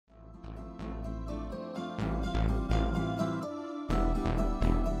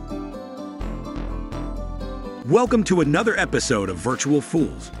Welcome to another episode of Virtual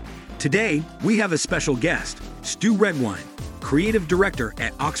Fools. Today, we have a special guest, Stu Redwine, Creative Director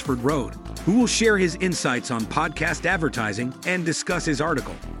at Oxford Road, who will share his insights on podcast advertising and discuss his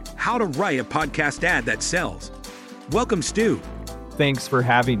article, How to Write a Podcast Ad That Sells. Welcome, Stu. Thanks for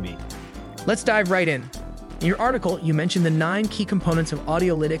having me. Let's dive right in. In your article, you mentioned the 9 key components of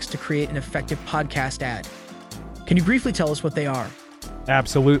Audiolytics to create an effective podcast ad. Can you briefly tell us what they are?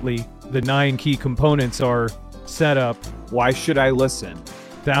 Absolutely. The 9 key components are setup, why should I listen?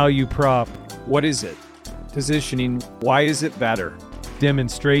 Value prop, what is it? Positioning, why is it better?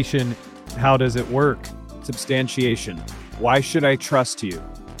 Demonstration, how does it work? Substantiation, why should I trust you?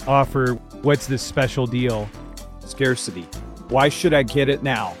 Offer, what's this special deal? Scarcity, why should I get it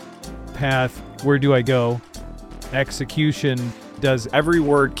now? Path, where do I go? Execution, does every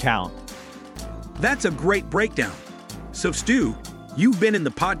word count? That's a great breakdown. So, Stu, you've been in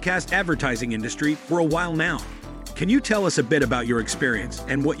the podcast advertising industry for a while now. Can you tell us a bit about your experience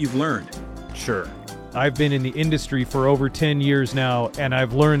and what you've learned? Sure. I've been in the industry for over 10 years now, and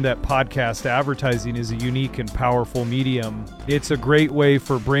I've learned that podcast advertising is a unique and powerful medium. It's a great way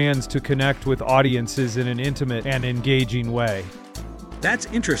for brands to connect with audiences in an intimate and engaging way. That's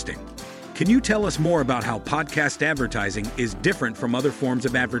interesting. Can you tell us more about how podcast advertising is different from other forms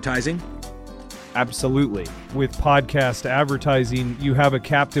of advertising? Absolutely. With podcast advertising, you have a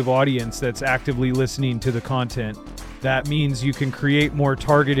captive audience that's actively listening to the content. That means you can create more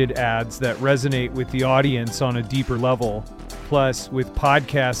targeted ads that resonate with the audience on a deeper level. Plus, with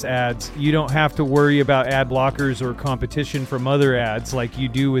podcast ads, you don't have to worry about ad blockers or competition from other ads like you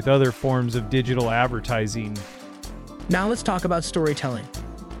do with other forms of digital advertising. Now let's talk about storytelling.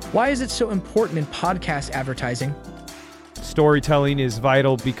 Why is it so important in podcast advertising? Storytelling is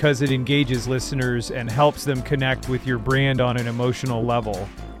vital because it engages listeners and helps them connect with your brand on an emotional level.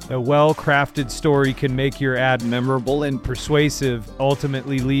 A well-crafted story can make your ad memorable and persuasive,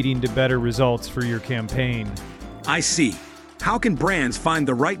 ultimately leading to better results for your campaign. I see. How can brands find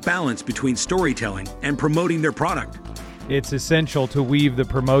the right balance between storytelling and promoting their product? It's essential to weave the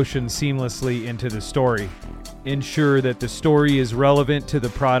promotion seamlessly into the story. Ensure that the story is relevant to the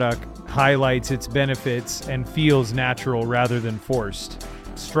product, highlights its benefits, and feels natural rather than forced.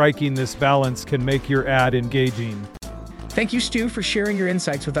 Striking this balance can make your ad engaging. Thank you, Stu, for sharing your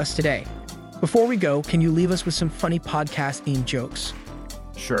insights with us today. Before we go, can you leave us with some funny podcast-themed jokes?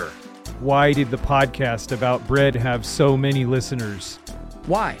 Sure. Why did the podcast about bread have so many listeners?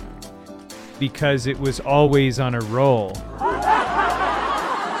 Why? Because it was always on a roll.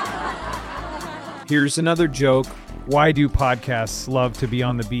 Here's another joke. Why do podcasts love to be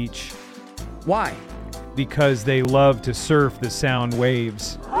on the beach? Why? Because they love to surf the sound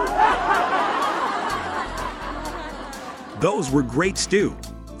waves. Those were great, Stu.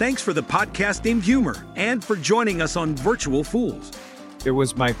 Thanks for the podcast-themed humor and for joining us on Virtual Fools. It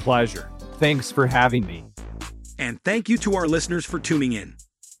was my pleasure. Thanks for having me. And thank you to our listeners for tuning in.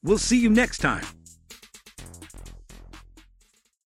 We'll see you next time.